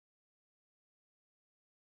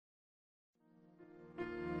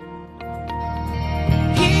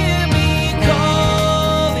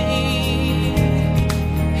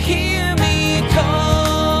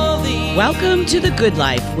Welcome to The Good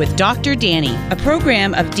Life with Dr. Danny, a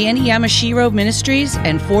program of Danny Yamashiro Ministries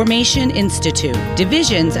and Formation Institute,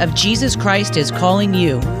 divisions of Jesus Christ is Calling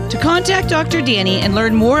You. To contact Dr. Danny and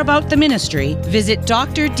learn more about the ministry, visit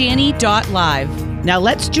drdanny.live. Now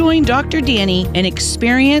let's join Dr. Danny and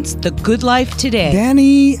experience the good life today.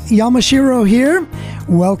 Danny Yamashiro here.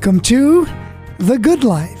 Welcome to The Good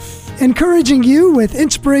Life, encouraging you with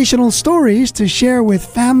inspirational stories to share with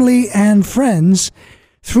family and friends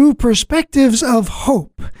through perspectives of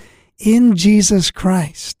hope in Jesus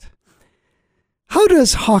Christ. How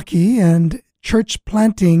does hockey and church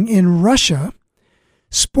planting in Russia,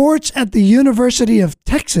 sports at the University of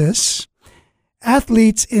Texas,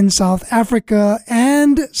 athletes in South Africa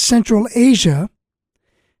and Central Asia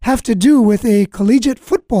have to do with a collegiate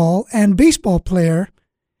football and baseball player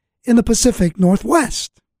in the Pacific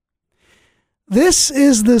Northwest? This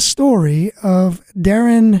is the story of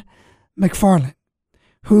Darin Mcfarland,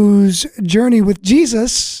 whose journey with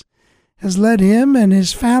Jesus has led him and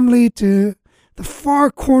his family to the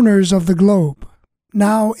far corners of the globe,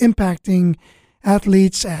 now impacting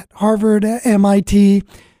athletes at Harvard, MIT,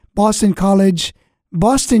 Boston College,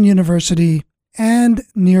 Boston University, and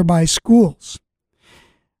nearby schools.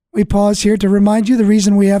 We pause here to remind you the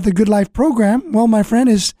reason we have the Good Life program, well, my friend,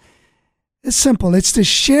 is simple. It's to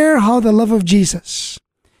share how the love of Jesus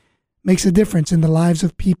makes a difference in the lives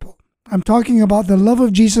of people. I'm talking about the love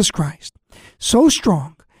of Jesus Christ, so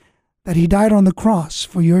strong that he died on the cross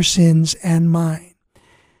for your sins and mine.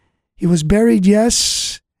 He was buried,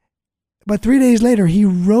 yes, but 3 days later he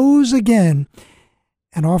rose again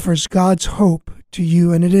and offers God's hope to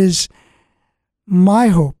you. And it is my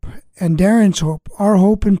hope and Darin's hope, our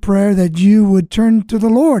hope and prayer, that you would turn to the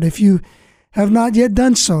Lord if you have not yet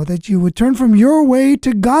done so, that you would turn from your way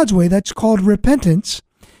to God's way. That's called repentance,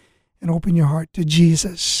 and open your heart to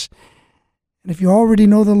Jesus. And if you already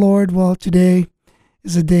know the Lord, well, today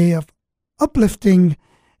is a day of uplifting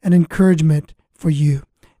and encouragement for you.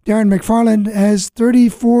 Darin Mcfarland has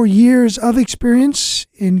 34 years of experience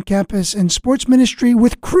in campus and sports ministry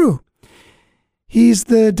with Crew. He's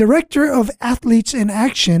the director of Athletes in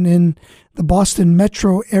Action in the Boston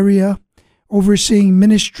metro area, overseeing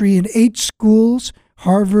ministry in 8 schools: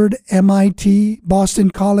 Harvard, MIT,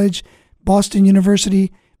 Boston College, Boston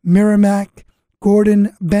University, Merrimack,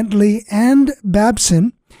 Gordon, Bentley, and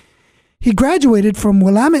Babson. He graduated from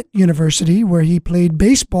Willamette University, where he played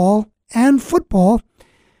baseball and football.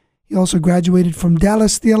 He also graduated from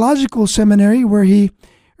Dallas Theological Seminary, where he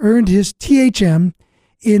earned his THM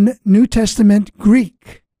in New Testament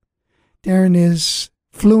Greek. Darin is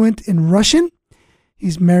fluent in Russian.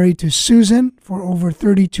 He's married to Susan for over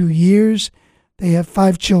 32 years. They have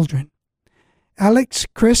 5 children: Alex,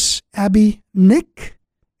 Chris, Abby, Nick,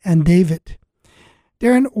 and David.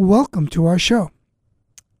 Darin, welcome to our show.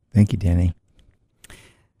 Thank you, Danny.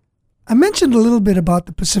 I mentioned a little bit about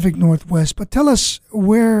the Pacific Northwest, but tell us,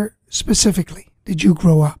 where specifically did you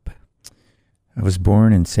grow up? I was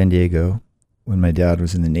born in San Diego when my dad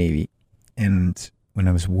was in the Navy. And when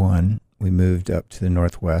I was 1, we moved up to the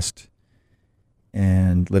Northwest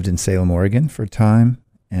and lived in Salem, Oregon for a time,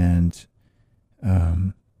 and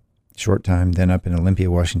short time, then up in Olympia,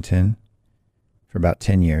 Washington for about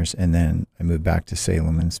 10 years. And then I moved back to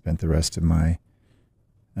Salem and spent the rest of my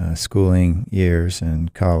schooling years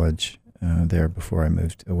and college there before I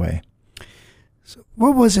moved away. So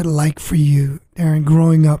what was it like for you, Darin,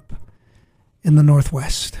 growing up in the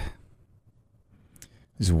Northwest?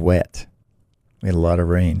 It was wet. We had a lot of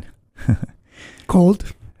rain.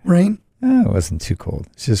 Cold? Rain? It wasn't too cold.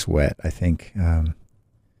 It's just wet. I think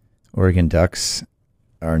Oregon Ducks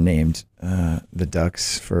are named the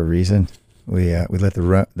Ducks for a reason. We let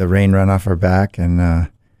the rain run off our back, and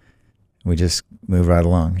we just move right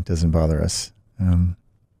along. It doesn't bother us.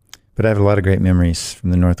 But I have a lot of great memories from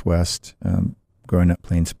the Northwest, growing up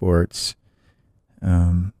playing sports,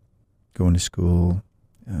 going to school,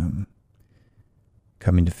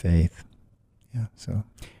 coming to faith. Yeah. So,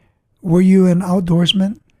 were you an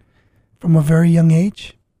outdoorsman from a very young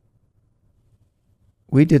age?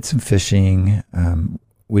 We did some fishing.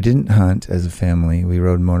 We didn't hunt as a family. We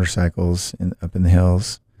rode motorcycles up in the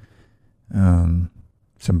hills,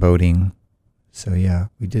 some boating. So yeah,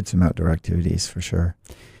 we did some outdoor activities for sure.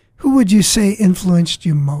 Who would you say influenced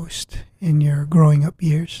you most in your growing up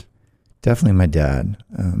years? Definitely my dad,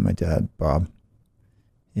 Bob.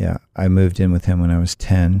 Yeah, I moved in with him when I was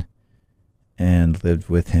 10 and lived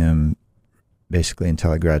with him basically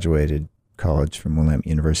until I graduated college from Willamette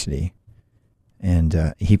University.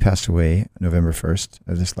 And he passed away November 1st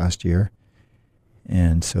of this last year.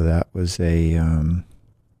 And so that was a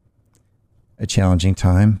challenging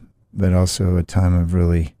time, but also a time of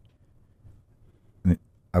really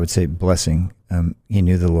I would say, blessing. He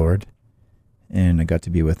knew the Lord, and I got to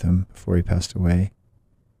be with him before he passed away.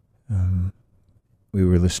 We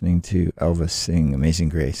were listening to Elvis sing Amazing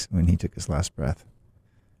Grace when he took his last breath.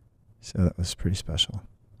 So that was pretty special.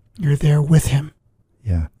 You're there with him.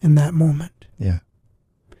 Yeah. In that moment. Yeah.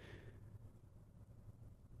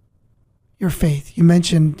 Your faith. You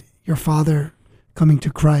mentioned your father coming to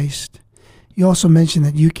Christ. You also mentioned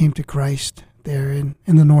that you came to Christ there in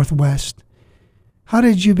the Northwest. How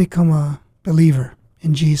did you become a believer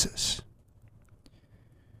in Jesus?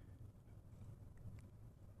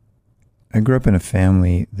 I grew up in a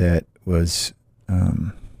family that was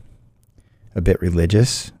a bit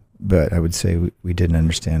religious, but I would say we didn't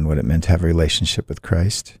understand what it meant to have a relationship with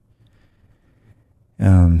Christ.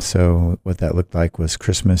 So what that looked like was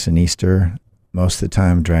Christmas and Easter. Most of the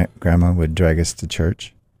time, Grandma would drag us to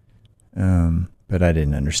church, but I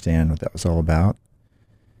didn't understand what that was all about.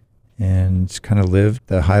 And kind of lived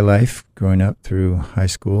the high life growing up through high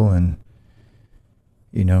school, and,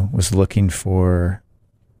 was looking for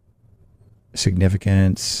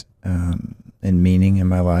significance and meaning in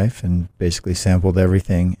my life, and basically sampled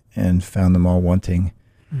everything and found them all wanting.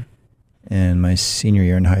 And my senior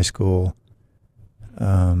year in high school,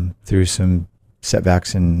 through some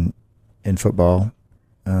setbacks in football,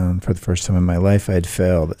 for the first time in my life, I had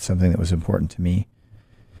failed at something that was important to me.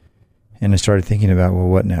 And I started thinking about, well,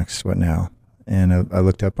 what next? What now? And I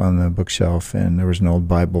looked up on the bookshelf, and there was an old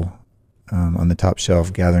Bible on the top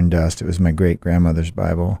shelf, gathering dust. It was my great-grandmother's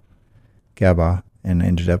Bible, Gaba, and I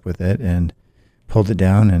ended up with it and pulled it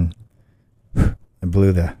down, and I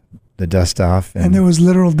blew the dust off. And there was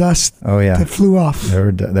literal dust. Oh, yeah. That flew off.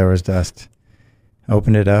 There was dust. I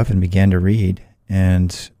opened it up and began to read.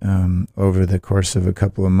 And over the course of a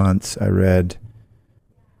couple of months, I read,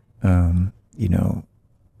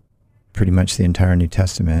 pretty much the entire New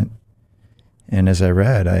Testament. And as I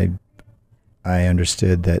read, I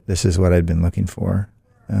understood that this is what I'd been looking for,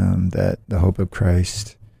 that the hope of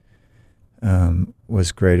Christ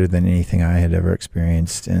was greater than anything I had ever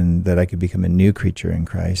experienced, and that I could become a new creature in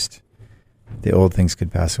Christ. The old things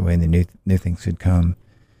could pass away and the new things could come.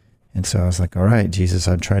 And so I was like, all right, Jesus,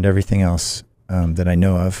 I've tried everything else that I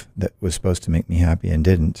know of that was supposed to make me happy and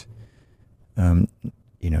didn't. Now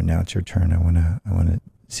it's your turn. I want to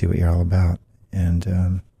see what you're all about.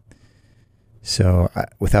 And so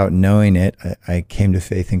without knowing it, I came to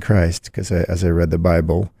faith in Christ, because as I read the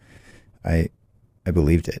Bible, I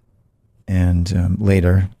believed it. And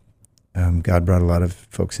later, God brought a lot of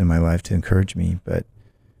folks in my life to encourage me. But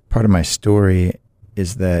part of my story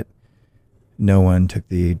is that no one took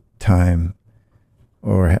the time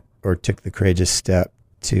or took the courageous step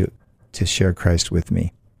to share Christ with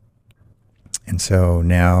me. And so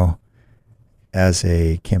now, as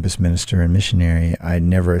a campus minister and missionary, I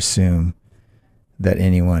never assume that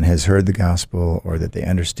anyone has heard the gospel, or that they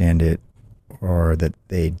understand it, or that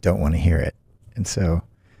they don't want to hear it. And so,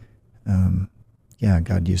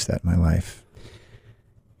 God used that in my life.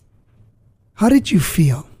 How did you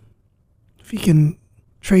feel? If you can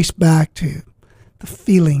trace back to the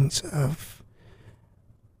feelings of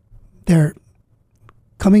their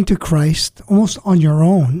coming to Christ almost on your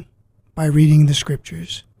own by reading the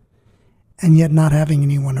scriptures, and yet not having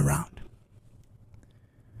anyone around.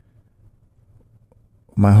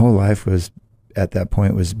 My whole life at that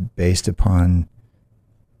point was based upon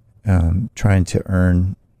trying to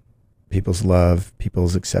earn people's love,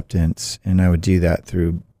 people's acceptance. And I would do that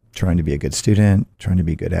through trying to be a good student, trying to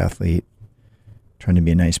be a good athlete, trying to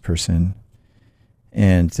be a nice person.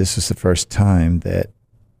 And this was the first time that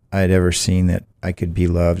I had ever seen that I could be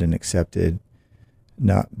loved and accepted,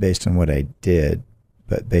 not based on what I did,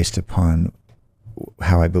 but based upon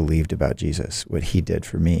how I believed about Jesus, what he did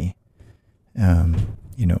for me.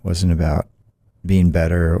 It wasn't about being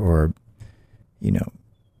better or,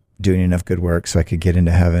 doing enough good work so I could get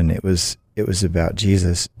into heaven. It was about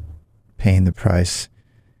Jesus paying the price,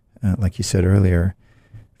 like you said earlier,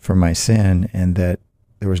 for my sin, and that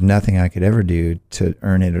there was nothing I could ever do to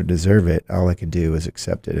earn it or deserve it. All I could do was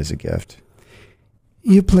accept it as a gift.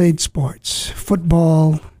 You played sports,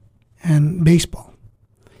 football and baseball.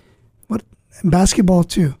 Basketball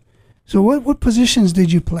too. So what positions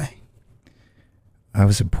did you play? I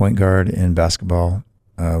was a point guard in basketball.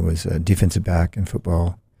 I was a defensive back in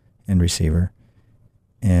football and receiver.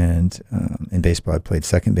 And in baseball, I played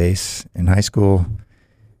second base in high school.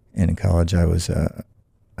 And in college, I was a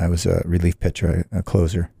relief pitcher, a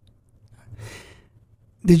closer.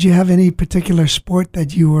 Did you have any particular sport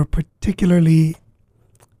that you were particularly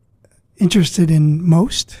interested in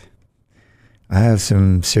most? I have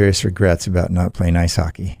some serious regrets about not playing ice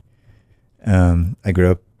hockey. I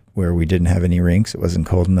grew up where we didn't have any rinks. It wasn't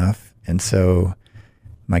cold enough. And so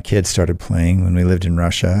my kids started playing when we lived in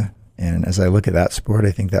Russia. And as I look at that sport,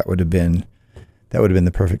 I think that would have been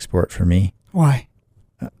the perfect sport for me. Why?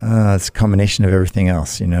 It's a combination of everything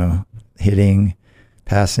else, hitting,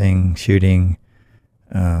 passing, shooting.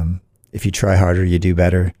 If you try harder, you do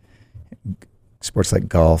better. Sports like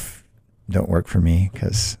golf don't work for me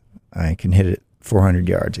because I can hit it 400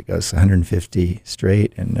 yards. It goes 150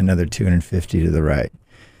 straight and another 250 to the right.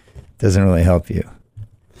 Doesn't really help you.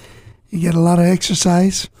 You get a lot of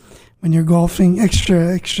exercise when you're golfing,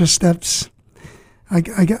 extra steps. I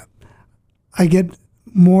get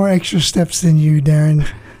more extra steps than you, Darin.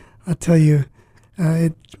 I'll tell you.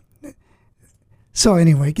 So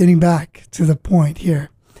anyway, getting back to the point here.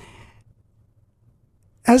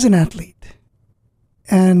 As an athlete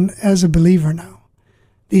and as a believer now,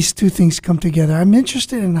 these two things come together. I'm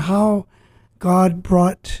interested in how God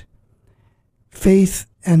brought faith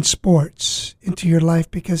and sports into your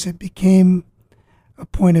life because it became a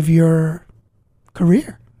point of your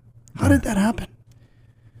career. How did that happen?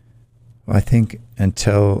 Well, I think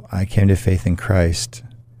until I came to faith in Christ,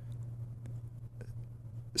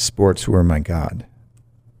 sports were my God.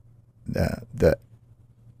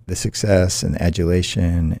 The success and the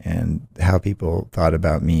adulation and how people thought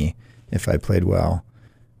about me if I played well,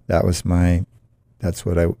 that was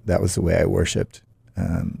the way I worshipped.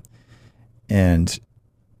 And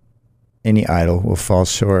any idol will fall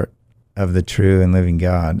short of the true and living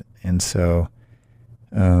God. And so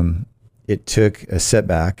it took a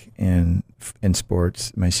setback in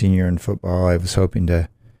sports. My senior year in football, I was hoping to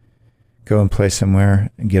go and play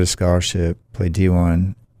somewhere and get a scholarship, play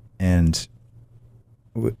D1, and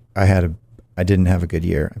I didn't have a good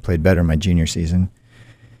year. I played better my junior season.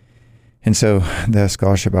 And so the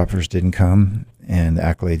scholarship offers didn't come and the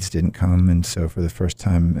accolades didn't come. And so for the first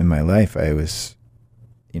time in my life, I was,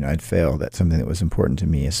 I'd failed at something that was important to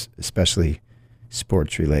me, especially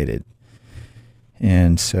sports related.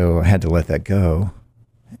 And so I had to let that go.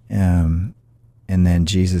 And then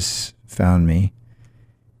Jesus found me,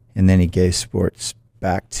 and then he gave sports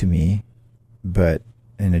back to me, but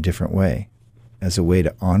in a different way, as a way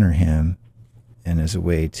to honor him and as a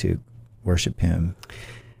way to worship him.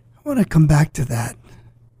 I want to come back to that.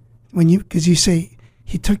 Because you say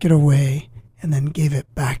he took it away and then gave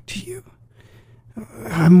it back to you.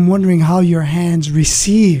 I'm wondering how your hands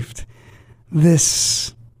received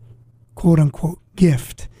this quote unquote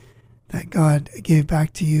gift that God gave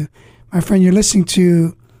back to you. My friend, you're listening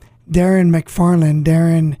to Darin Mcfarland.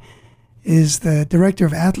 Darin is the Director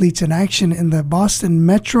of Athletes in Action in the Boston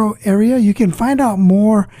metro area. You can find out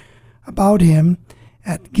more about him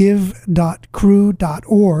at give.crew.org.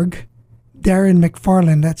 Darin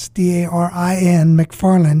Mcfarland, that's Darin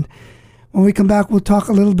Mcfarland. When we come back, we'll talk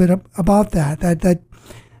a little bit about that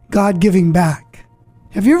God giving back.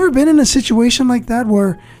 Have you ever been in a situation like that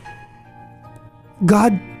where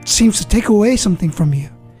God seems to take away something from you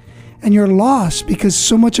and you're lost because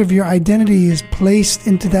so much of your identity is placed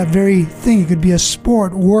into that very thing? It could be a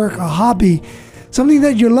sport, work, a hobby, something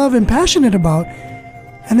that you love and passionate about,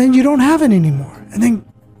 and then you don't have it anymore. And then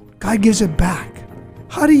God gives it back.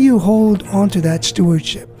 How do you hold on to that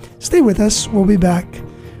stewardship? Stay with us. We'll be back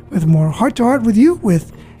with more Heart to Heart with you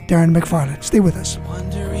with Darin Mcfarland. Stay with us.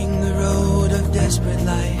 Wandering the road of desperate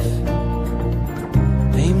life,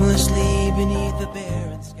 aimlessly beneath the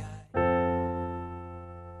barren sky.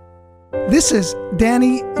 This is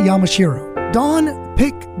Danny Yamashiro. Don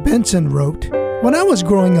Pick Benson wrote, "When I was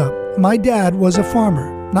growing up, my dad was a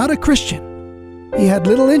farmer, not a Christian. He had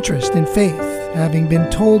little interest in faith, having been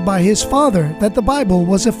told by his father that the Bible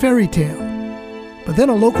was a fairy tale. But then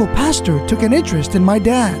a local pastor took an interest in my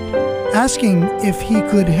dad, asking if he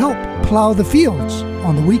could help plow the fields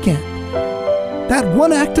on the weekend. That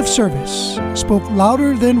one act of service spoke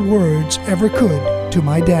louder than words ever could to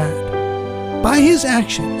my dad. By his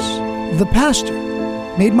actions, the pastor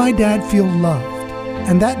made my dad feel loved,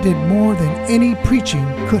 and that did more than any preaching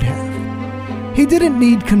could have. He didn't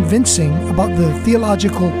need convincing about the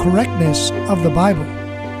theological correctness of the Bible.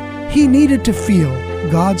 He needed to feel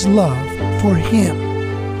God's love for him.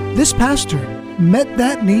 This pastor met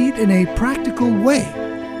that need in a practical way,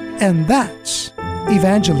 and that's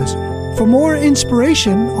evangelism." For more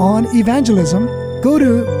inspiration on evangelism, go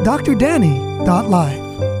to drdanny.live.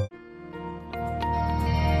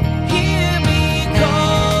 Hear me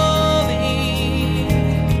calling,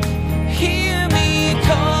 hear me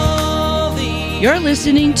calling. You're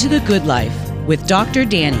listening to The Good Life with Dr.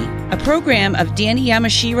 Danny. a program of Danny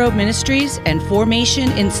Yamashiro Ministries and Formation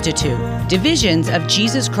Institute. Divisions of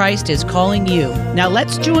Jesus Christ is calling you. Now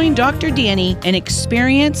let's join Dr. Danny and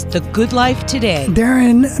experience the good life today.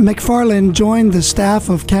 Darin Mcfarland joined the staff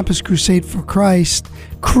of Campus Crusade for Christ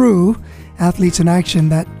crew, Athletes in Action,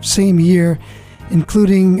 that same year,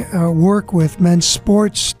 including work with men's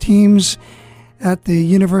sports teams at the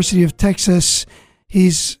University of Texas.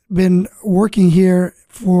 He's been working here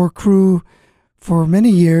for crew for many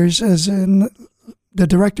years as the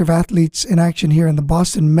Director of Athletes in Action here in the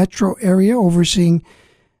Boston metro area, overseeing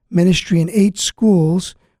ministry in 8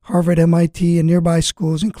 schools, Harvard, MIT, and nearby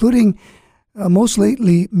schools, including most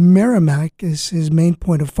lately Merrimack is his main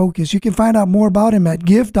point of focus. You can find out more about him at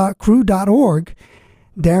give.crew.org.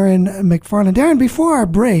 Darin Mcfarland. Darin, before our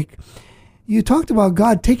break, you talked about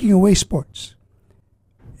God taking away sports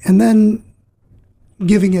and then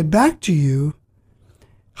giving it back to you.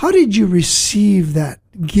 How did you receive that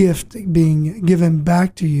gift being given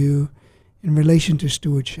back to you in relation to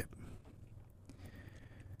stewardship?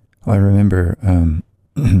 Well, I remember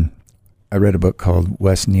I read a book called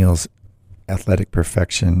Wes Neal's Athletic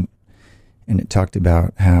Perfection, and it talked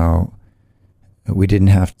about how we didn't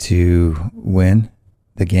have to win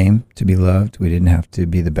the game to be loved. We didn't have to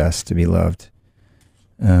be the best to be loved.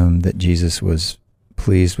 That Jesus was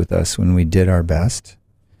pleased with us when we did our best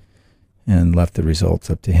and left the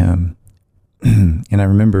results up to him. And I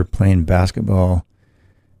remember playing basketball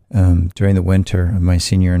during the winter of my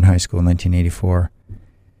senior year in high school in 1984.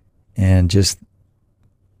 And just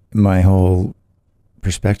my whole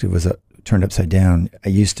perspective was turned upside down. I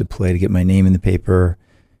used to play to get my name in the paper,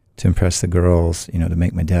 to impress the girls, to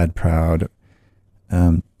make my dad proud,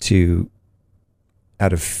 out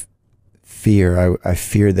of fear. I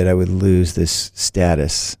feared that I would lose this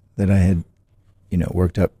status that I had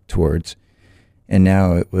worked up towards. And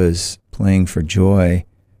now it was playing for joy,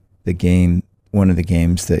 one of the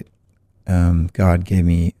games that God gave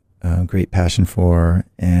me great passion for,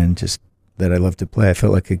 and just that I love to play. I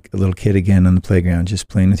felt like a little kid again on the playground, just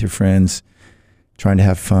playing with your friends, trying to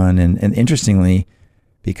have fun. And interestingly,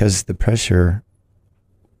 because the pressure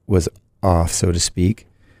was off, so to speak,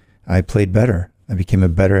 I played better. I became a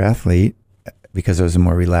better athlete because I was a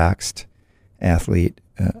more relaxed athlete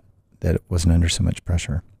that wasn't under so much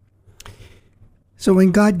pressure. So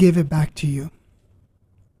when God gave it back to you,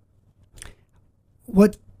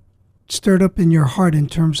 what stirred up in your heart in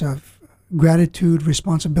terms of gratitude,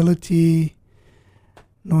 responsibility,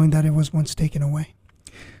 knowing that it was once taken away?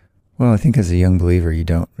 Well, I think as a young believer, you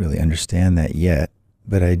don't really understand that yet,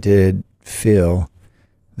 but I did feel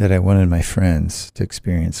that I wanted my friends to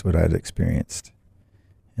experience what I'd experienced.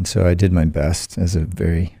 And so I did my best as a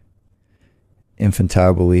very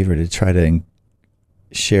infantile believer to try to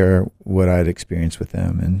share what I'd experienced with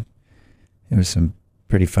them. And there was some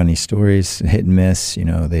pretty funny stories, hit and miss.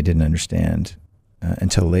 They didn't understand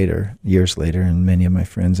until later, years later, and many of my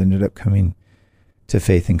friends ended up coming to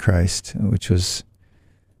faith in Christ, which was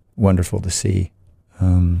wonderful to see.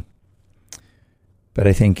 But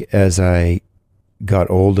I think as I got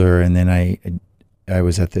older, and then I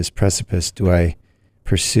was at this precipice, do I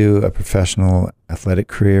pursue a professional athletic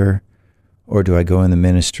career, or do I go in the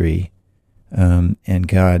ministry? And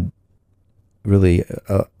God really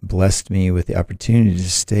blessed me with the opportunity to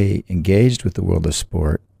stay engaged with the world of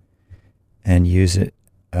sport and use it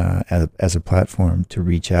as a platform to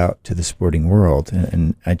reach out to the sporting world.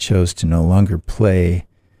 And I chose to no longer play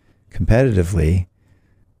competitively,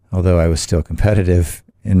 although I was still competitive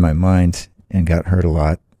in my mind and got hurt a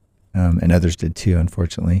lot, and others did too,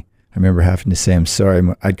 unfortunately. I remember having to say, I'm sorry.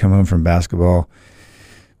 I'd come home from basketball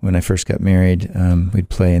when I first got married. We'd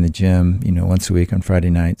play in the gym, once a week on Friday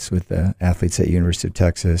nights with the athletes at University of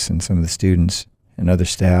Texas and some of the students and other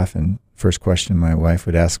staff. And first question my wife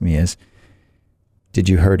would ask me is, did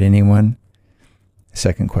you hurt anyone? The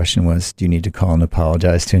second question was, do you need to call and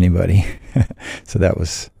apologize to anybody? So that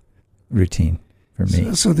was routine for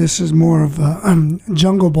me. So this is more of a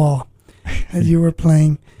jungle ball that you were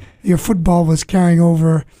playing. Your football was carrying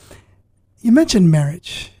over. You mentioned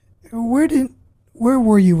marriage. Where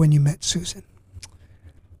were you when you met Susan?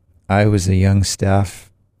 I was a young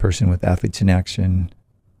staff person with Athletes in Action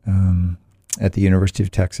at the University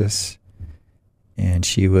of Texas, and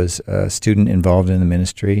she was a student involved in the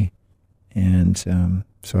ministry, and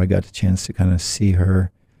so I got the chance to kind of see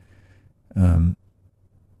her,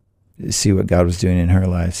 see what God was doing in her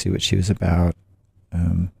life, see what she was about.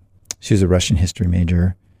 She was a Russian history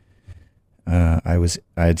major. I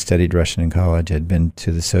had studied Russian in college. I'd been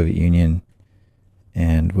to the Soviet Union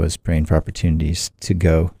and was praying for opportunities to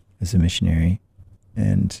go as a missionary.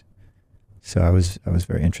 And so I was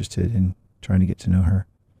very interested in trying to get to know her.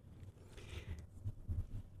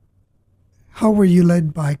 how were you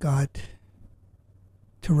led by God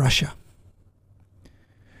to Russia?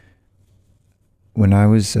 When I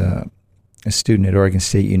was a student at Oregon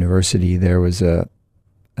State University, there was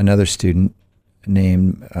another student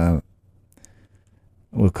named,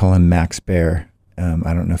 we'll call him Max Bear.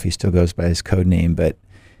 I don't know if he still goes by his code name, but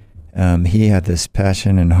he had this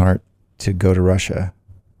passion and heart to go to Russia.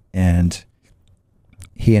 And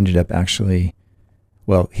he ended up actually,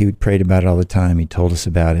 well, he prayed about it all the time. He told us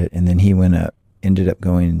about it. And then he ended up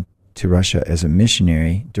going to Russia as a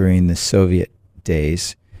missionary during the Soviet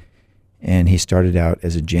days. And he started out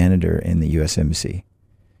as a janitor in the U.S. Embassy.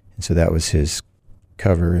 And so that was his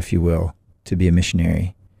cover, if you will, to be a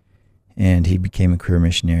missionary. And he became a career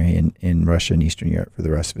missionary in Russia and Eastern Europe for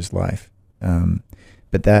the rest of his life.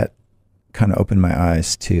 But that kind of opened my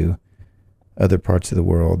eyes to other parts of the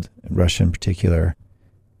world, Russia in particular.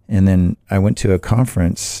 And then I went to a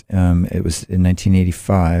conference. It was in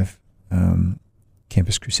 1985,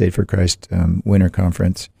 Campus Crusade for Christ Winter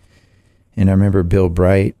Conference. And I remember Bill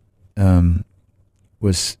Bright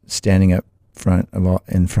was standing up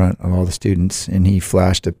in front of all the students, and he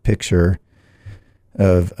flashed a picture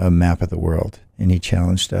of a map of the world, and he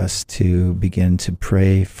challenged us to begin to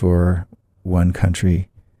pray for one country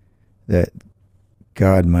that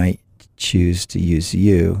God might choose to use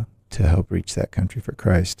you to help reach that country for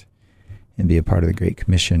Christ and be a part of the Great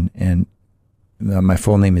Commission. And my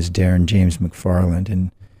full name is Darin James Mcfarland, and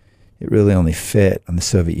it really only fit on the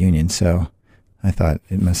Soviet Union, so I thought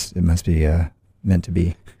it must be meant to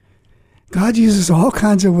be. God uses all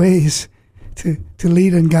kinds of ways to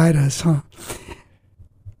lead and guide us, huh?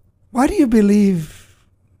 Why do you believe,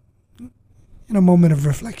 in a moment of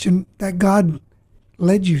reflection, that God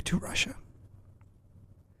led you to Russia?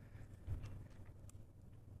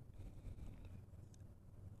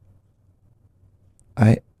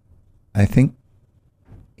 I think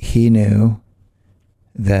he knew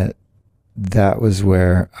that was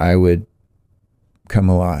where I would come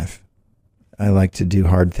alive. I like to do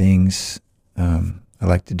hard things. I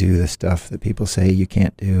like to do the stuff that people say you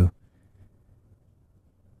can't do.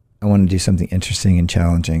 I want to do something interesting and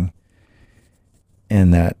challenging.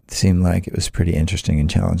 And that seemed like it was pretty interesting and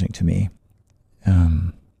challenging to me.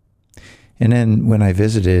 And then when I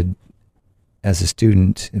visited as a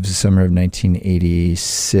student, it was the summer of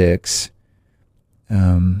 1986,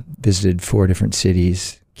 visited 4 different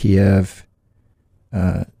cities: Kiev,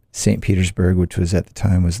 St. Petersburg, which was at the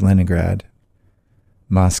time was Leningrad,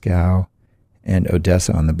 Moscow, and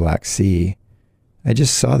Odessa on the Black Sea. I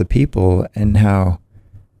just saw the people and how,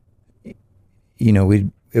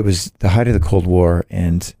 it was the height of the Cold War,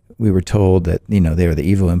 and we were told that, they were the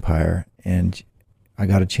evil empire. And I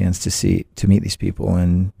got a chance to meet these people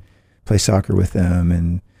and play soccer with them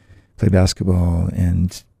and play basketball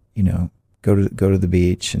and, go to the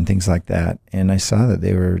beach and things like that. And I saw that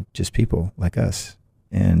they were just people like us,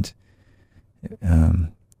 and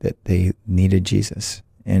that they needed Jesus.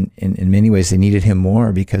 And in many ways, they needed him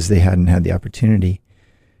more because they hadn't had the opportunity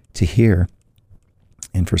to hear.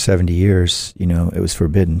 And for 70 years, it was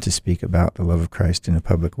forbidden to speak about the love of Christ in a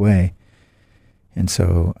public way. And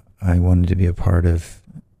so I wanted to be a part of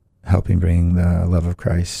helping bring the love of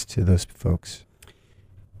Christ to those folks.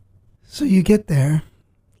 So you get there,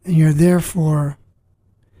 and you're there for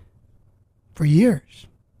years.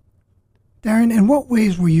 Darin, in what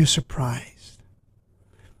ways were you surprised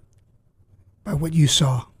by what you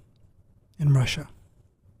saw in Russia?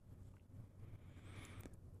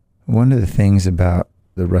 One of the things about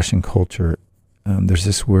the Russian culture, there's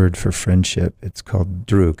this word for friendship. It's called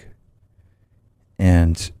drug.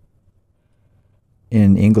 And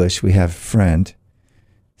in English, we have friend.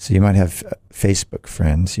 So you might have Facebook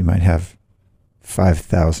friends. You might have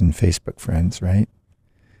 5,000 Facebook friends, right?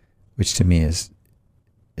 Which to me is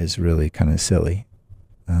really kind of silly.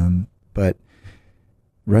 But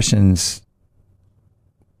Russians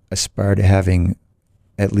aspire to having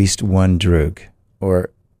at least one drug or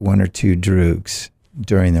 1 or 2 drugs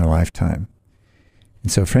during their lifetime.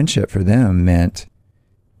 And so friendship for them meant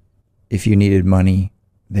if you needed money,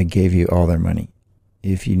 they gave you all their money.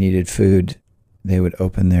 If you needed food, they would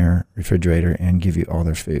open their refrigerator and give you all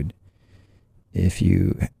their food. If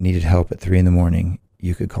you needed help at 3 a.m,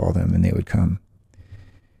 you could call them and they would come.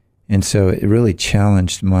 And so it really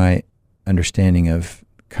challenged my understanding of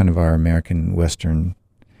kind of our American Western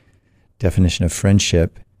definition of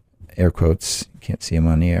friendship, air quotes, can't see them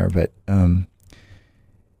on the air, but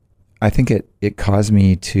I think it caused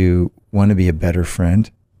me to want to be a better friend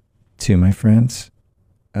to my friends.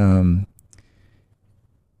 And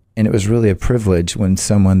it was really a privilege when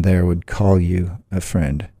someone there would call you a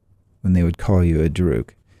friend, when they would call you a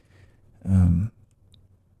drug.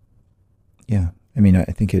 Yeah. I mean, I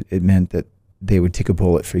think it meant that they would take a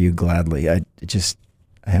bullet for you gladly. I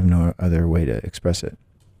have no other way to express it.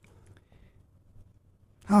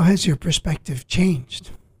 How has your perspective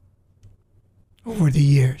changed over the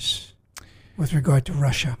years with regard to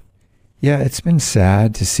Russia? Yeah, it's been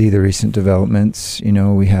sad to see the recent developments. You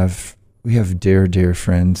know, we have dear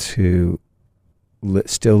friends who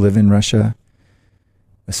still live in Russia.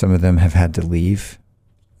 Some of them have had to leave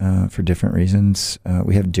for different reasons.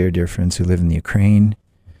 We have dear friends who live in the Ukraine.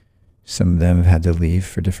 Some of them have had to leave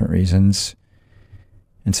for different reasons.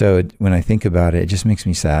 And so when I think about it, it just makes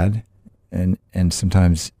me sad and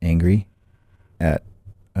sometimes angry at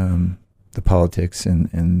the politics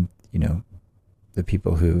and you know, the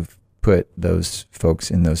people who've put those folks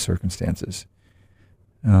in those circumstances.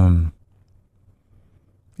 Yeah,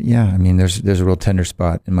 I mean, there's a real tender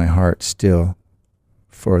spot in my heart still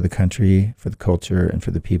for the country, for the culture, and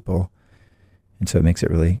for the people. And so it makes it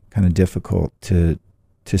really kind of difficult to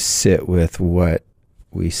sit with what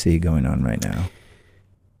we see going on right now.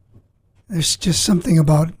 There's just something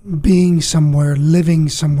about being somewhere, living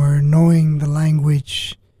somewhere, knowing the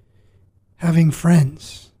language, having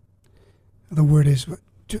friends. The word is what?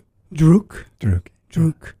 Druk?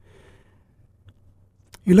 Druk.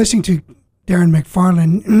 You're listening to Darin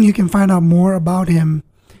Mcfarland. You can find out more about him.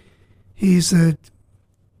 He's the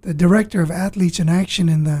director of Athletes in Action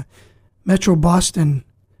in the Metro Boston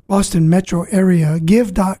metro area.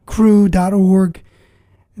 Give.crew.org.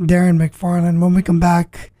 Darin Mcfarland. When we come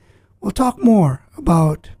back, we'll talk more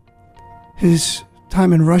about his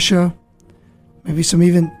time in Russia, maybe some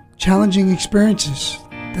even challenging experiences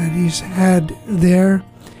that he's had there,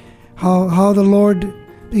 how the Lord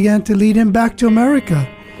began to lead him back to America,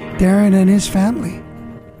 Darin and his family.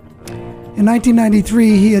 In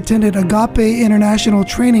 1993, he attended Agape International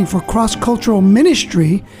Training for Cross-Cultural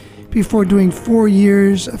Ministry before doing 4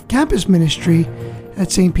 years of campus ministry at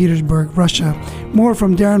St. Petersburg, Russia. More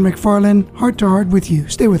from Darin Mcfarland, Heart to Heart with you.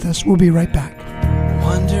 Stay with us. We'll be right back.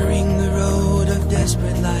 Wandering the road of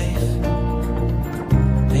desperate life,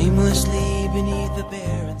 aimlessly beneath the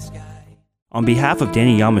barren sky. On behalf of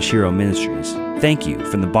Danny Yamashiro Ministries, thank you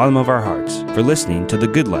from the bottom of our hearts for listening to The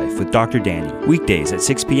Good Life with Dr. Danny, weekdays at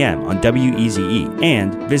 6 p.m. on WEZE,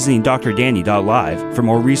 and visiting drdanny.live for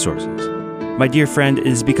more resources. My dear friend, it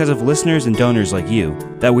is because of listeners and donors like you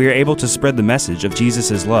that we are able to spread the message of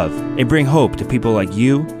Jesus' love and bring hope to people like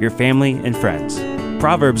you, your family, and friends.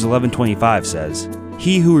 Proverbs 11:25 says,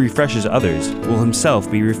 "He who refreshes others will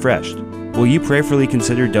himself be refreshed." Will you prayerfully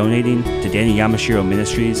consider donating to Danny Yamashiro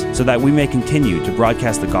Ministries so that we may continue to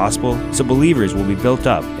broadcast the gospel, so believers will be built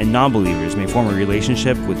up and non-believers may form a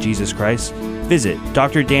relationship with Jesus Christ? Visit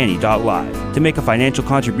drdanny.live to make a financial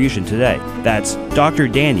contribution today. That's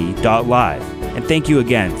drdanny.live. And thank you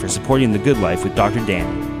again for supporting The Good Life with Dr. Danny.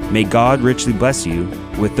 May God richly bless you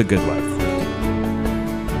with The Good Life.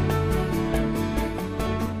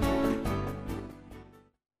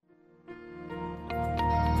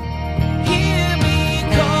 Hear me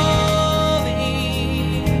calling,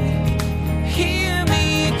 hear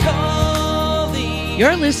me calling.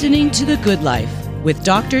 You're listening to The Good Life with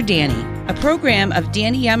Dr. Danny, a program of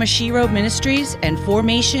Danny Yamashiro Ministries and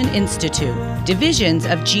Formation Institute. Divisions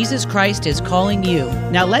of Jesus Christ is calling you.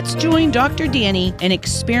 Now let's join Dr. Danny and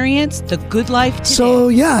experience the good life today. So,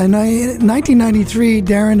 yeah, in 1993,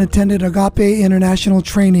 Darin attended Agape International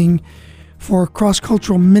Training for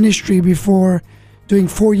Cross-Cultural Ministry before doing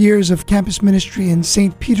 4 years of campus ministry in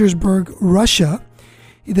St. Petersburg, Russia.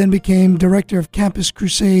 He then became director of Campus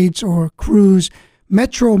Crusades or Cruz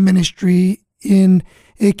Metro Ministry in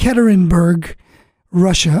Ekaterinburg,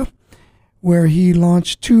 Russia, where he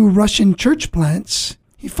launched 2 Russian church plants.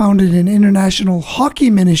 He founded an international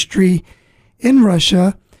hockey ministry in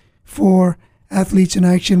Russia for Athletes in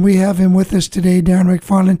Action. We have him with us today, Darin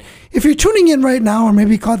Mcfarland. If you're tuning in right now, or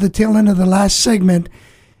maybe caught the tail end of the last segment,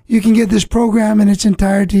 you can get this program in its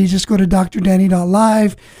entirety. Just go to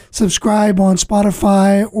drdanny.live, subscribe on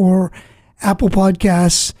Spotify or Apple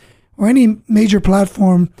Podcasts or any major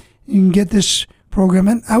platform. You can get this program,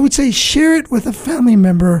 and I would say share it with a family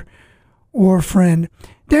member or friend.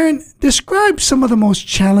 Darin, describe some of the most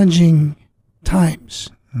challenging times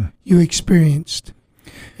you experienced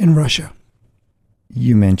in Russia.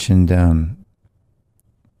 You mentioned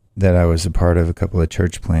that I was a part of a couple of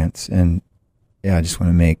church plants, and yeah, I just want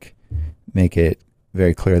to make it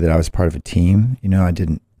very clear that I was part of a team. You know, I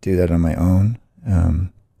didn't do that on my own,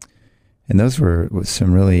 and those were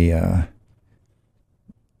some really.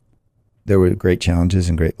 There were great challenges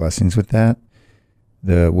and great blessings with that.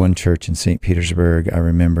 The one church in St. Petersburg, I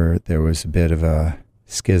remember there was a bit of a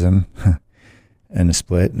schism and a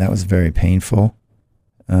split, and that was very painful.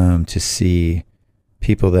 to see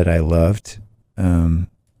people that I loved in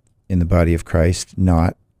the body of Christ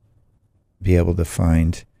not be able to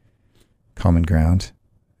find common ground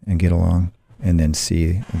and get along, and then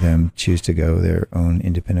see them choose to go their own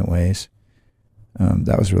independent ways.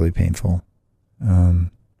 That was really painful.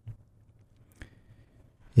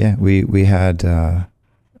 We had a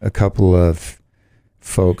couple of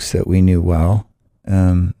folks that we knew well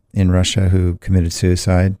in Russia who committed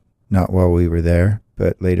suicide, not while we were there,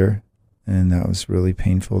 but later. And that was really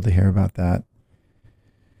painful to hear about that.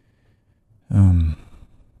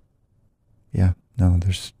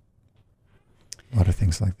 There's a lot of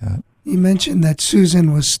things like that. You mentioned that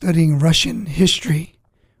Susan was studying Russian history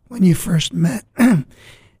when you first met.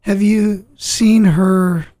 Have you seen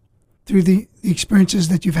her, through the experiences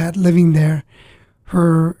that you've had living there,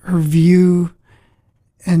 her view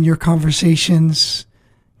and your conversations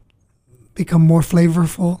become more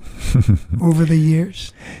flavorful over the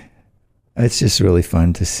years? It's just really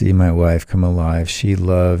fun to see my wife come alive. She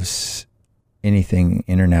loves anything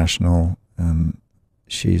international.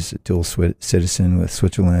 She's a dual citizen with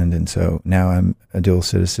Switzerland, and so now I'm a dual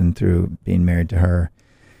citizen through being married to her.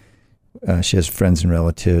 She has friends and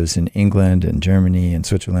relatives in England and Germany and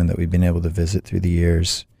Switzerland that we've been able to visit through the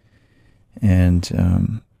years.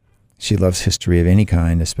 And she loves history of any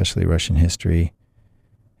kind, especially Russian history.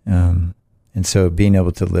 And so being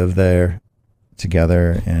able to live there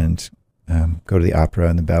together and go to the opera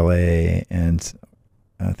and the ballet and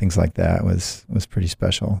things like that was pretty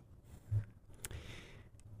special.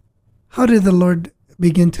 How did the Lord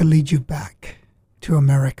begin to lead you back to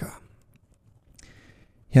America?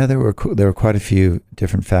 Yeah, there were quite a few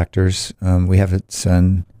different factors. We have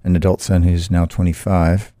an adult son who's now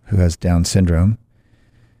 25, who has Down syndrome.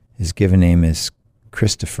 His given name is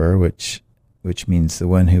Christopher, which means the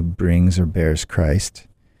one who brings or bears Christ.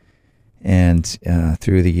 And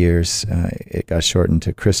through the years, it got shortened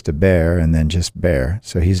to Krista Bear and then just Bear.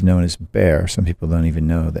 So he's known as Bear. Some people don't even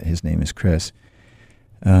know that his name is Chris.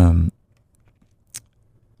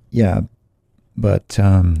 But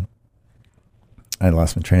I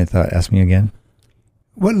lost my train of thought. Ask me again.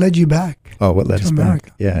 What led you back? Oh, what led us America?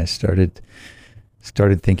 back? Yeah, I started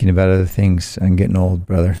thinking about other things. I'm getting old,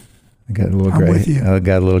 brother. I got a little gray. With you. I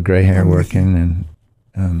got a little gray hair working,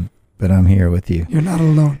 and but I'm here with you. You're not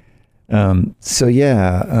alone.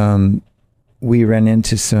 We ran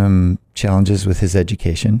into some challenges with his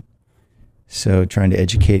education. So trying to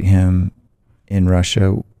educate him in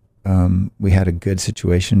Russia, we had a good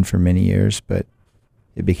situation for many years, but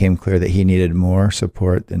it became clear that he needed more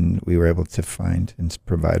support than we were able to find and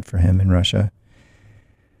provide for him in Russia.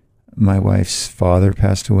 My wife's father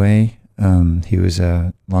passed away. He was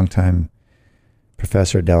a longtime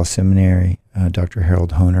professor at Dallas Seminary, Dr.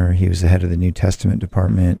 Harold Honer. He was the head of the New Testament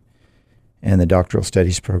department and the doctoral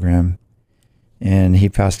studies program. And he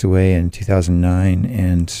passed away in 2009,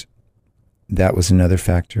 and that was another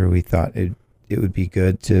factor. We thought it would be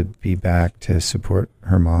good to be back to support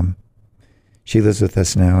her mom. She lives with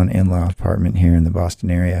us now in an in-law apartment here in the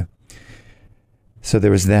Boston area. So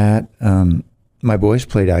there was that. My boys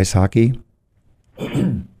played ice hockey.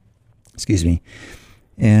 Excuse me.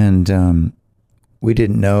 And we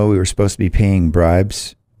didn't know we were supposed to be paying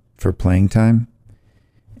bribes for playing time.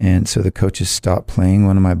 And so the coaches stopped playing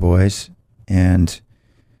one of my boys. And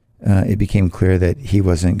it became clear that he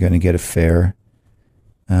wasn't going to get a fair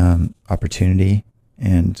opportunity.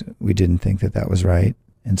 And we didn't think that that was right.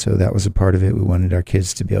 And so that was a part of it. We wanted our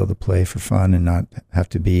kids to be able to play for fun and not have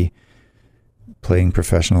to be playing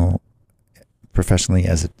professionally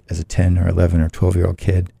as a 10 or 11 or 12-year-old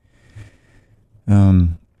kid.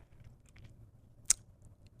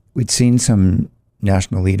 We'd seen some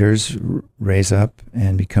national leaders raise up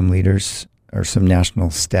and become leaders, or some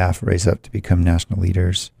national staff raise up to become national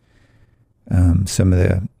leaders. Some of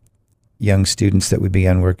the young students that we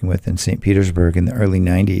began working with in St. Petersburg in the early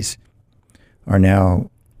 90s are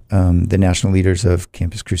now the national leaders of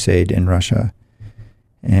Campus Crusade in Russia.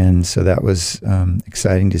 And so that was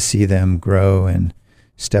exciting to see them grow and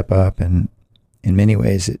step up. And in many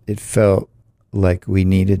ways, it felt like we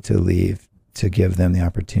needed to leave to give them the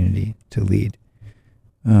opportunity to lead.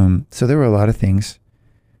 So there were a lot of things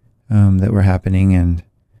that were happening. And,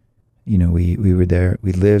 we were there.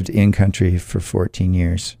 We lived in country for 14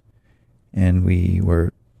 years. And we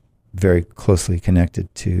were very closely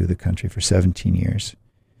connected to the country for 17 years.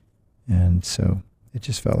 And so it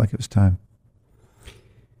just felt like it was time.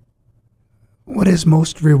 What is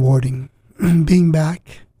most rewarding? Being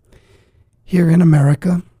back here in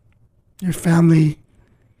America, your family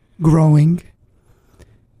growing,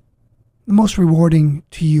 the most rewarding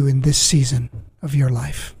to you in this season of your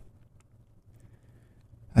life?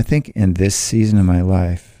 I think in this season of my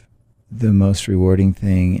life, the most rewarding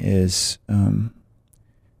thing is my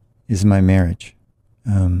marriage.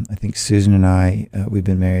 I think Susan and I, we've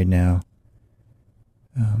been married now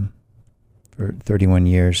for 31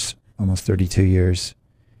 years, almost 32 years.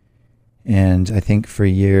 And I think for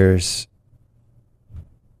years,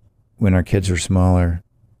 when our kids were smaller,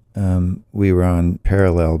 we were on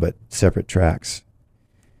parallel but separate tracks.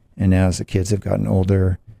 And now as the kids have gotten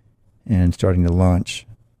older and starting to launch,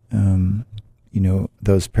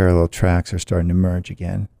 those parallel tracks are starting to merge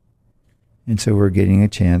again. And so we're getting a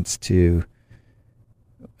chance to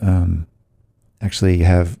actually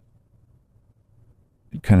have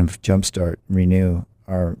kind of jumpstart, renew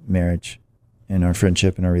our marriage and our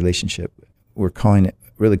friendship and our relationship. We're calling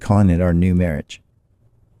it our new marriage.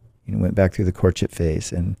 Went back through the courtship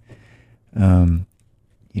phase and,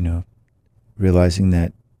 realizing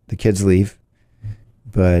that the kids leave,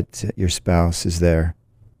 but your spouse is there,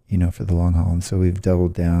 for the long haul. And so we've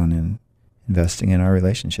doubled down in investing in our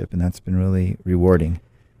relationship, and that's been really rewarding.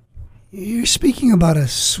 You're speaking about a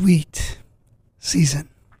sweet season.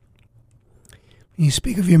 When you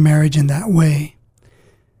speak of your marriage in that way,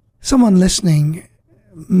 someone listening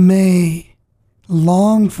may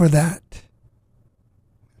long for that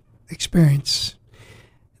experience.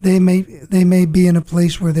 They may be in a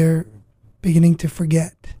place where they're beginning to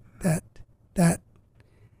forget that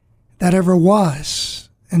ever was,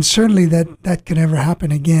 and certainly that could ever happen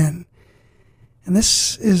again. And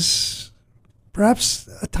this is perhaps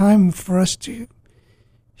a time for us to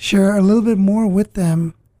share a little bit more with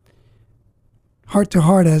them, heart to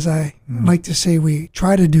heart, as I like to say we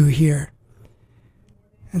try to do here,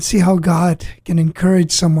 and see how God can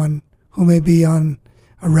encourage someone who may be on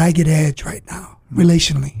a ragged edge right now,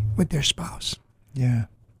 relationally, with their spouse. Yeah.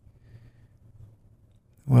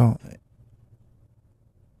 Well,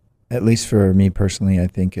 at least for me personally, I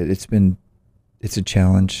think it's a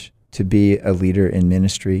challenge to be a leader in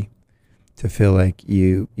ministry, to feel like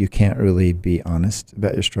you can't really be honest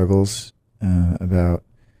about your struggles, about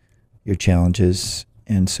your challenges.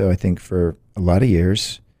 And so I think for a lot of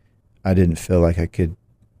years, I didn't feel like I could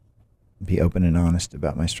be open and honest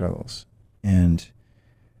about my struggles. And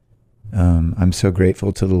I'm so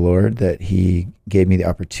grateful to the Lord that He gave me the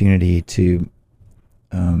opportunity to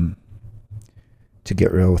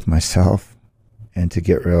get real with myself and to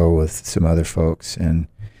get real with some other folks. And,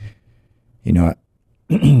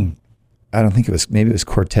 I don't think maybe it was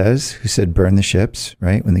Cortez who said, burn the ships,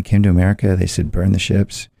 right? When they came to America, they said, burn the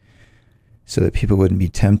ships so that people wouldn't be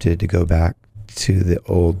tempted to go back to the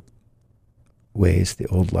old ways, the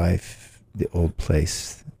old life, the old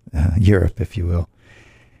place, Europe, if you will.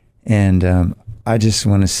 And I just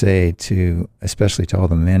want to say especially to all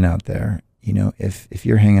the men out there, if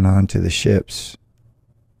you're hanging on to the ships,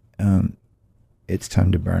 it's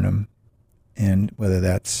time to burn them. And whether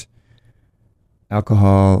that's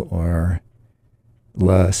alcohol or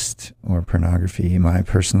lust or pornography, my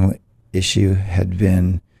personal issue had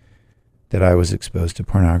been that I was exposed to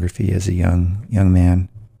pornography as a young man,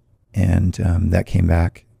 and that came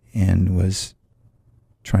back and was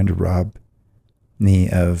trying to rob me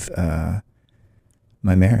of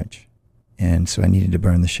my marriage. And so I needed to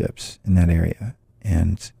burn the ships in that area.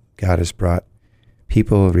 And God has brought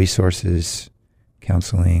people, resources,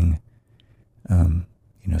 counseling,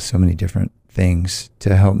 so many different things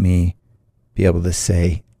to help me be able to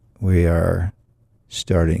say we are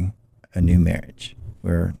starting a new marriage.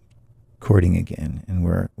 We're courting again, and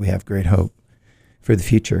we have great hope for the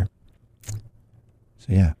future. So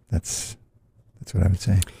yeah, that's what I would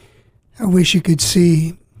say. I wish you could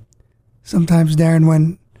see sometimes,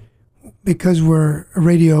 Darin, because we're a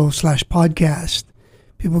radio /podcast,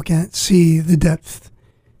 people can't see the depth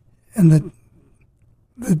and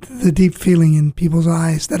the deep feeling in people's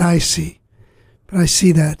eyes that I see. But I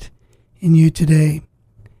see that in you today.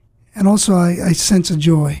 And also I sense a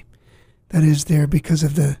joy that is there because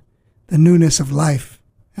of the newness of life,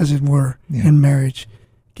 as it were, in marriage,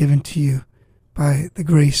 given to you by the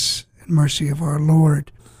grace and mercy of our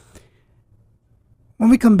Lord. When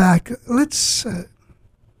we come back, let's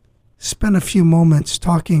spend a few moments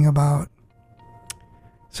talking about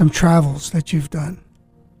some travels that you've done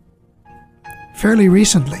fairly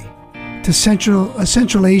recently to a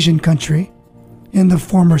Central Asian country in the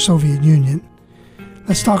former Soviet Union.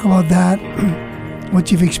 Let's talk about that,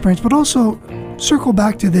 what you've experienced, but also circle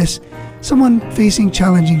back to this, someone facing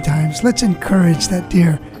challenging times. Let's encourage that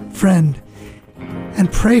dear friend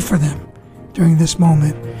and pray for them during this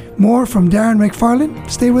moment. More from Darin Mcfarland.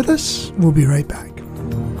 Stay with us. We'll be right back.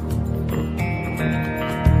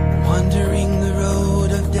 Wandering the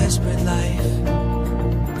road of desperate life,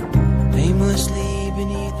 aimlessly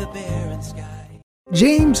beneath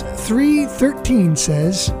James 3:13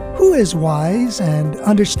 says, "Who is wise and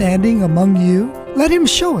understanding among you? Let him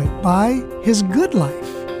show it by his good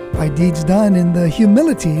life, by deeds done in the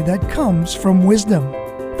humility that comes from wisdom."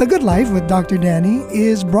 The Good Life with Dr. Danny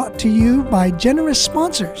is brought to you by generous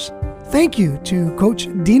sponsors. Thank you to Coach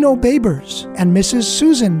Dino Babers and Mrs.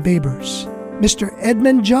 Susan Babers, Mr.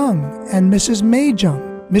 Edmund Jung and Mrs. May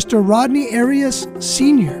Jung, Mr. Rodney Arias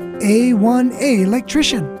Sr., A1A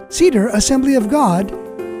Electrician, Cedar Assembly of God,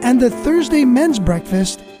 and the Thursday Men's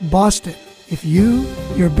Breakfast, Boston. If you,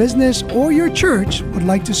 your business, or your church would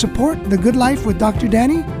like to support The Good Life with Dr.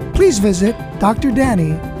 Danny, please visit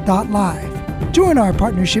drdanny.live. Join our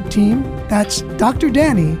partnership team. That's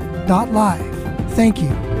drdanny.live. Thank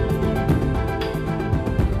you.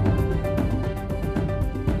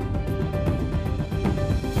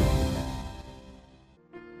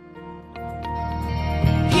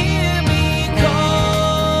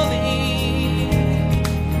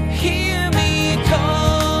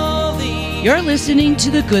 You're listening to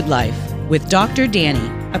The Good Life with Dr. Danny,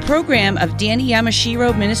 a program of Danny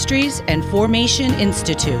Yamashiro Ministries and Formation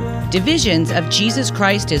Institute. Divisions of Jesus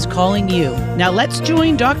Christ is calling you. Now let's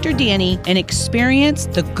join Dr. Danny and experience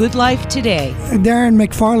the good life today. Darin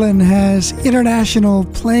Mcfarland has international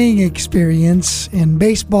playing experience in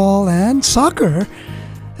baseball and soccer,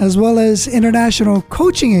 as well as international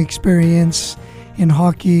coaching experience in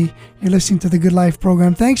hockey. You're listening to the Good Life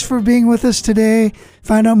program. Thanks for being with us today.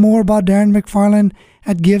 Find out more about Darin Mcfarland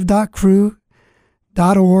at give.crew.org.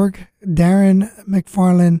 Darin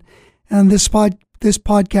Mcfarland. And this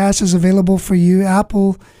podcast is available for you.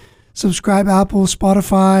 Subscribe Apple,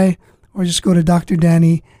 Spotify, or just go to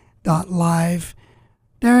drdanny.live.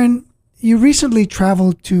 Darin, you recently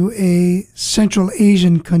traveled to a Central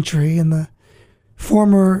Asian country in the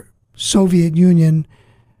former Soviet Union.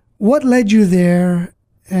 What led you there,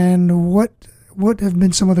 and what have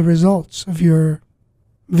been some of the results of your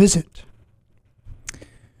visit?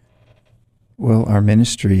 Well, our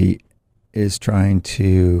ministry is trying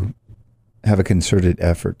to have a concerted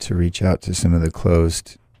effort to reach out to some of the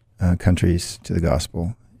closed countries to the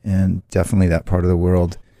gospel. And definitely that part of the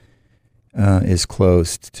world is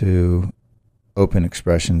closed to open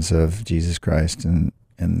expressions of Jesus Christ and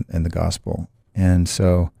the gospel. And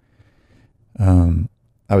so I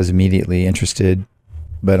was immediately interested.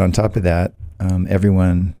 But on top of that,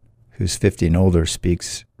 everyone who's 50 and older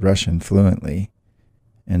speaks Russian fluently.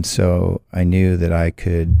 And so I knew that I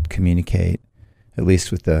could communicate, at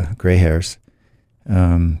least with the gray hairs.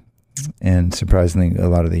 And surprisingly, a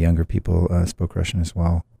lot of the younger people spoke Russian as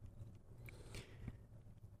well.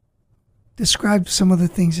 Describe some of the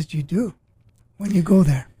things that you do when you go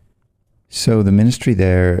there. So the ministry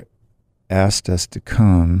there asked us to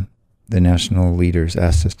come, the national leaders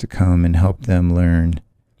asked us to come and help them learn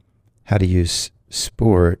how to use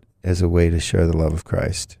sport as a way to share the love of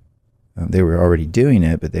Christ. They were already doing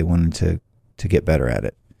it, but they wanted to get better at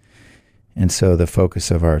it. And so the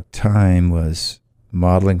focus of our time was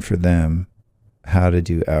modeling for them how to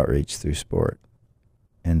do outreach through sport.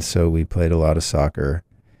 And so we played a lot of soccer,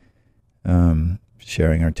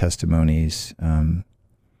 sharing our testimonies.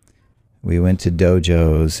 We went to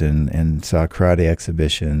dojos and saw karate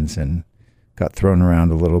exhibitions and got thrown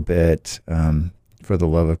around a little bit for the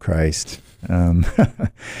love of Christ.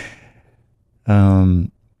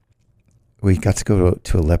 We got to go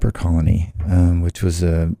to a leper colony, which was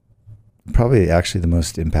probably actually the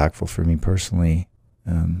most impactful for me personally.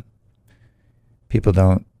 People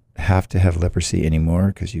don't have to have leprosy anymore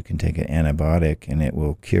because you can take an antibiotic and it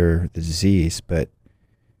will cure the disease, but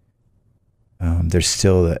there's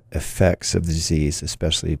still the effects of the disease,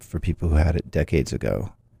 especially for people who had it decades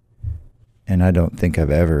ago. And I don't think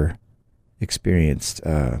I've ever experienced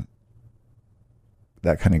that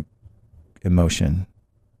kind of emotion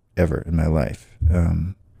ever in my life.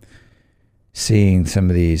 Seeing some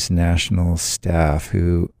of these national staff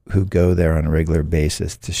who go there on a regular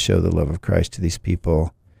basis to show the love of Christ to these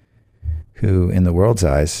people who, in the world's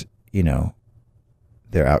eyes,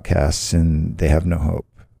 they're outcasts and they have no hope.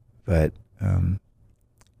 But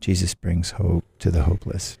Jesus brings hope to the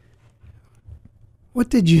hopeless. What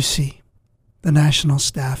did you see the national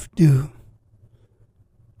staff do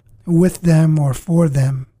with them or for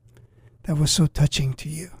them that was so touching to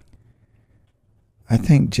you? I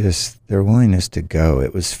think just their willingness to go.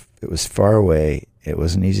 It was far away. It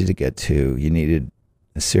wasn't easy to get to. You needed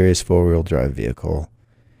a serious 4-wheel drive vehicle.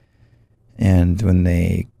 And when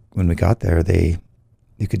we got there,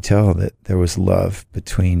 you could tell that there was love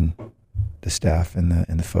between the staff and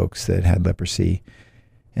the folks that had leprosy,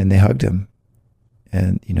 and they hugged him.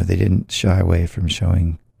 And they didn't shy away from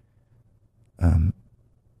showing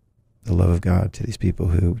the love of God to these people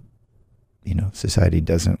who, society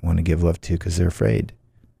doesn't want to give love to because they're afraid.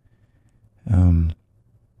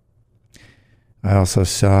 I also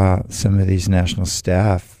saw some of these national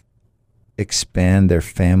staff expand their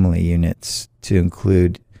family units to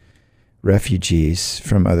include refugees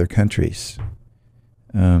from other countries.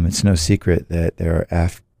 It's no secret that there are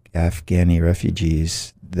Afghani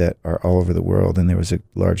refugees that are all over the world, and there was a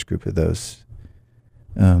large group of those,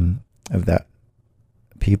 of that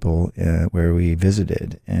people where we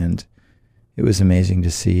visited, and it was amazing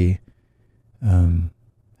to see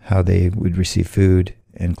how they would receive food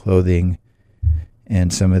and clothing,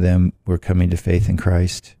 and some of them were coming to faith in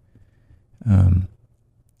Christ.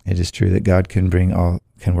 It is true that God can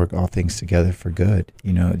work all things together for good.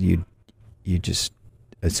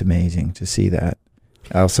 It's amazing to see that.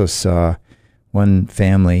 I also saw one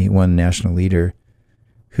family, one national leader,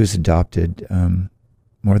 who's adopted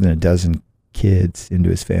more than a dozen kids into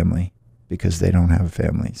his family because they don't have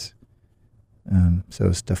families.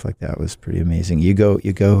 So stuff like that was pretty amazing. You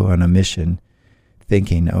go on a mission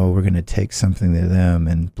thinking, we're going to take something to them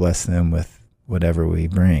and bless them with whatever we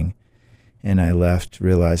bring. And I left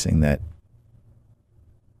realizing that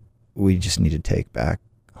we just need to take back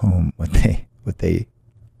home what they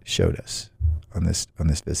showed us on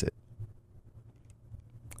this visit.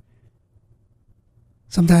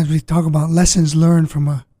 Sometimes we talk about lessons learned from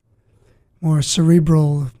a more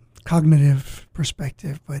cerebral, cognitive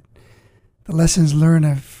perspective, but the lessons learned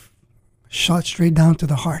have shot straight down to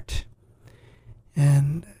the heart.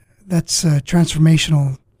 And that's a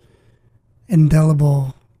transformational,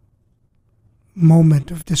 indelible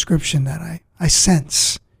moment of description that I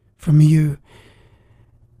sense from you.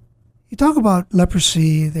 You talk about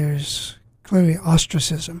leprosy, there's clearly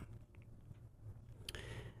ostracism.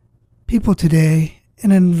 People today,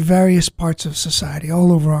 and in various parts of society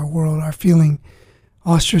all over our world, are feeling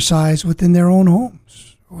ostracized within their own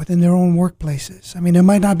homes, or within their own workplaces. I mean, it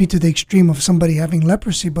might not be to the extreme of somebody having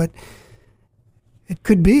leprosy, but it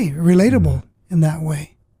could be relatable in that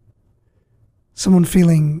way. Someone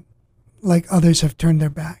feeling like others have turned their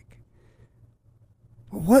back.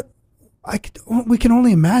 We can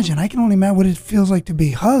only imagine. I can only imagine what it feels like to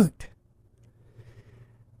be hugged.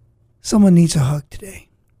 Someone needs a hug today.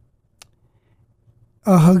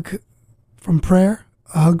 A hug from prayer,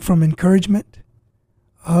 a hug from encouragement,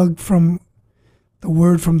 a hug from the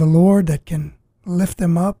word from the Lord that can lift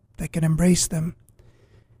them up, that can embrace them.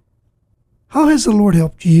 How has the Lord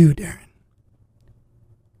helped you, Darin?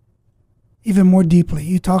 Even more deeply,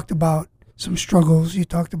 you talked about some struggles, you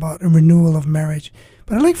talked about a renewal of marriage,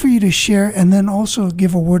 but I'd like for you to share and then also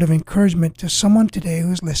give a word of encouragement to someone today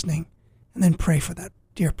who's listening, and then pray for that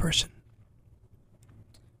dear person.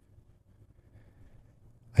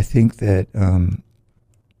 I think that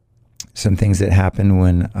some things that happened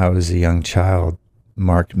when I was a young child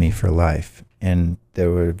marked me for life. And there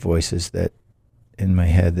were voices that in my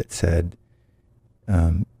head that said,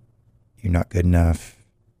 you're not good enough,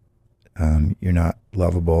 you're not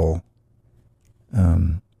lovable,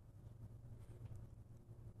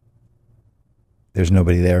 there's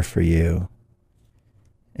nobody there for you.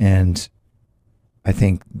 And I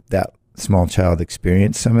think that small child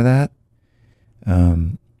experienced some of that.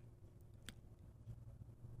 And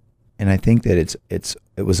I think that it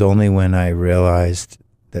was only when I realized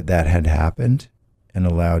that had happened and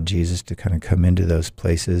allowed Jesus to kind of come into those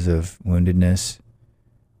places of woundedness,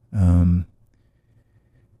 and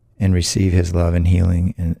receive his love and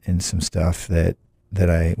healing and some stuff that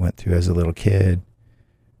I went through as a little kid,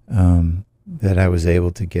 that I was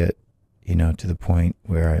able to get, to the point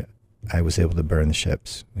where I was able to burn the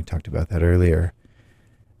ships. We talked about that earlier.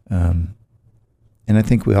 And I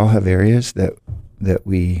think we all have areas that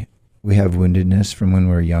we have woundedness from when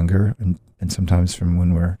we're younger and sometimes from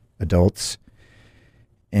when we're adults.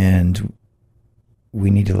 And we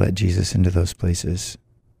need to let Jesus into those places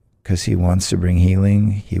because he wants to bring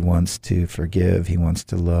healing. He wants to forgive. He wants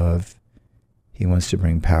to love. He wants to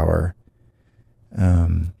bring power.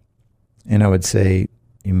 And I would say,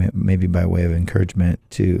 maybe by way of encouragement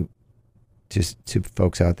to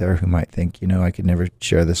folks out there who might think, I could never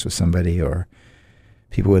share this with somebody, or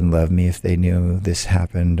people wouldn't love me if they knew this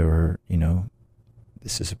happened, or,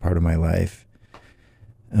 this is a part of my life.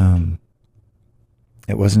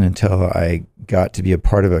 It wasn't until I got to be a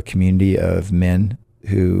part of a community of men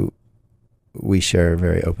who we share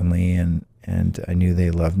very openly, and I knew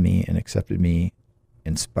they loved me and accepted me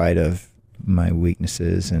in spite of my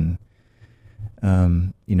weaknesses and,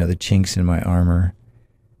 the chinks in my armor.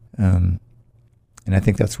 And I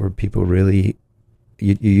think that's where people really,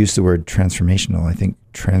 you use the word transformational. I think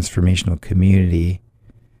transformational community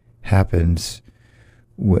happens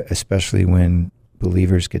especially when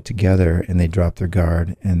believers get together and they drop their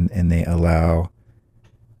guard and they allow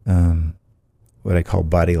what I call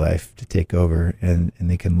body life to take over, and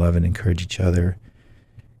they can love and encourage each other,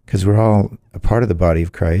 because we're all a part of the body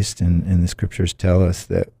of Christ, and the scriptures tell us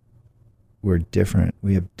that we're different.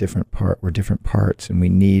 We have we're different parts, and we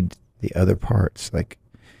need the other parts. Like,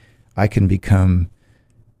 I can become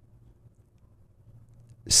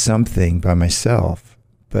something by myself,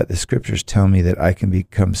 but the scriptures tell me that I can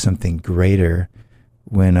become something greater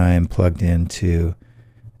when I am plugged into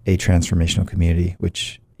a transformational community,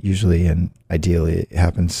 which usually and ideally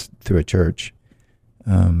happens through a church.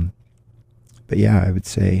 But yeah, I would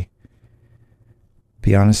say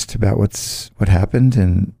be honest about what happened,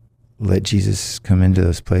 and let Jesus come into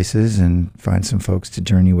those places and find some folks to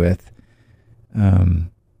journey with.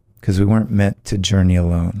 Because we weren't meant to journey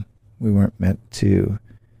alone. We weren't meant to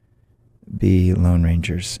be lone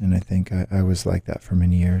rangers. And I think I was like that for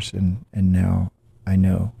many years. And now I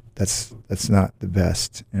know that's not the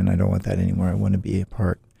best. And I don't want that anymore. I want to be a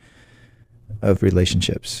part of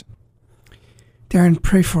relationships. Darin,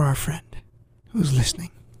 pray for our friend who's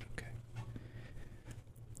listening. Okay.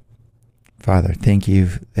 Father, thank you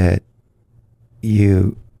that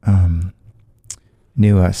you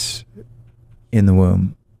knew us in the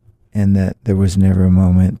womb, and that there was never a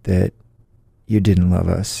moment that you didn't love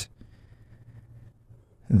us.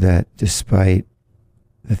 That despite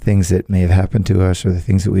the things that may have happened to us or the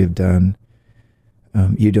things that we have done,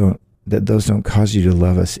 those don't cause you to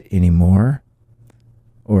love us any more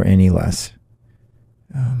or any less.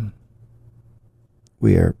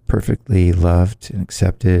 We are perfectly loved and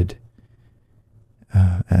accepted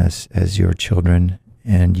as your children,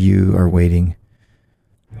 and you are waiting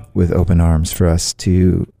with open arms for us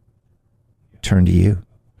to turn to you.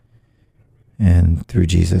 And through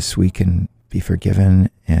Jesus, we can be forgiven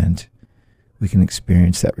and we can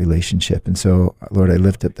experience that relationship. And so, Lord, I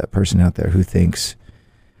lift up that person out there who thinks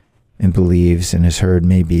and believes and has heard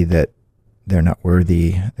maybe that they're not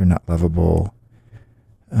worthy, they're not lovable,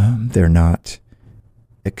 they're not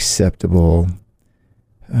acceptable.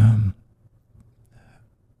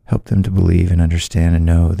 Help them to believe and understand and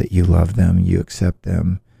know that you love them, you accept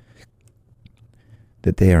them,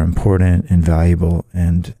 that they are important and valuable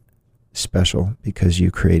and special because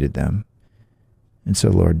you created them. And so,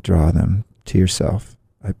 Lord, draw them to yourself,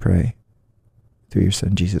 I pray, through your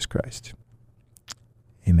Son, Jesus Christ.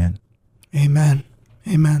 Amen. Amen.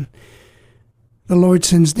 Amen. The Lord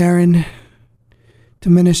sends Darin to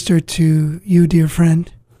minister to you, dear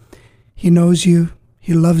friend. He knows you.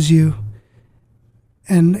 He loves you.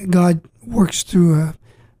 And God works through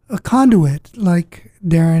a conduit like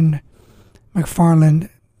Darin Mcfarland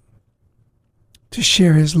to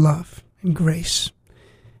share his love and grace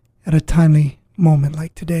at a timely moment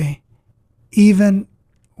like today. Even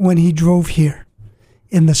when he drove here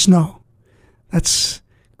in the snow. That's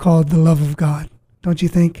called the love of God, don't you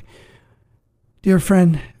think? Dear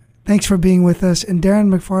friend, thanks for being with us. And Darin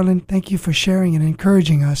Mcfarland, thank you for sharing and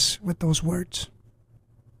encouraging us with those words.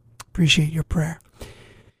 Appreciate your prayer.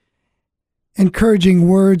 Encouraging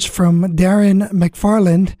words from Darin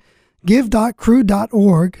Mcfarland,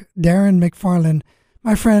 give.crew.org, Darin Mcfarland.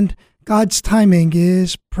 My friend, God's timing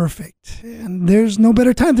is perfect. And there's no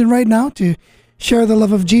better time than right now to share the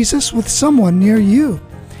love of Jesus with someone near you.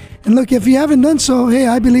 And look, if you haven't done so, hey,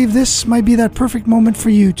 I believe this might be that perfect moment for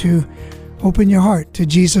you to open your heart to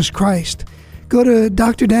Jesus Christ. Go to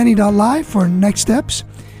drdanny.live for next steps.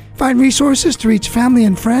 Find resources to reach family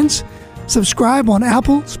and friends. Subscribe on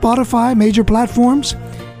Apple, Spotify, major platforms.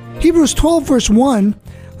 Hebrews 12 verse 1,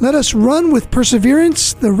 let us run with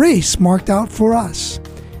perseverance the race marked out for us,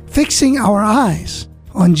 fixing our eyes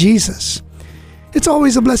on Jesus. It's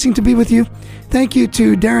always a blessing to be with you. Thank you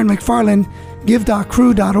to Darin Mcfarland,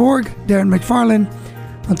 give.crew.org, Darin Mcfarland.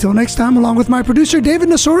 Until next time, along with my producer, David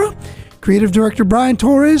Nasora, creative director, Brian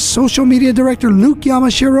Torres, social media director, Luke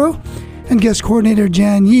Yamashiro, and guest coordinator,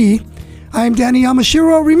 Jan Yee, I am Danny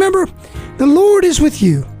Yamashiro. Remember, the Lord is with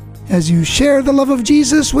you as you share the love of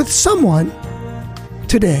Jesus with someone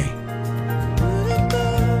today.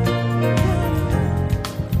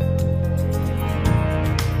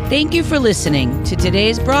 Thank you for listening to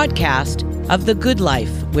today's broadcast of The Good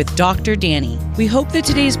Life with Dr. Danny. We hope that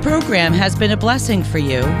today's program has been a blessing for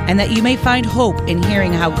you and that you may find hope in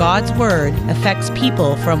hearing how God's Word affects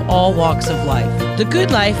people from all walks of life. The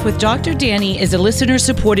Good Life with Dr. Danny is a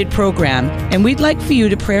listener-supported program, and we'd like for you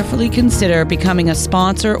to prayerfully consider becoming a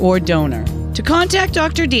sponsor or donor. To contact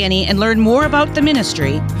Dr. Danny and learn more about the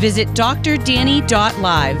ministry, visit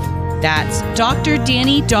drdanny.live. That's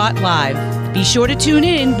drdanny.live. Be sure to tune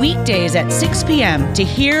in weekdays at 6 p.m. to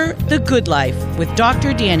hear The Good Life with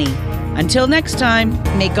Dr. Danny. Until next time,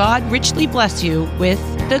 may God richly bless you with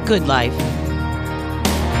The Good Life.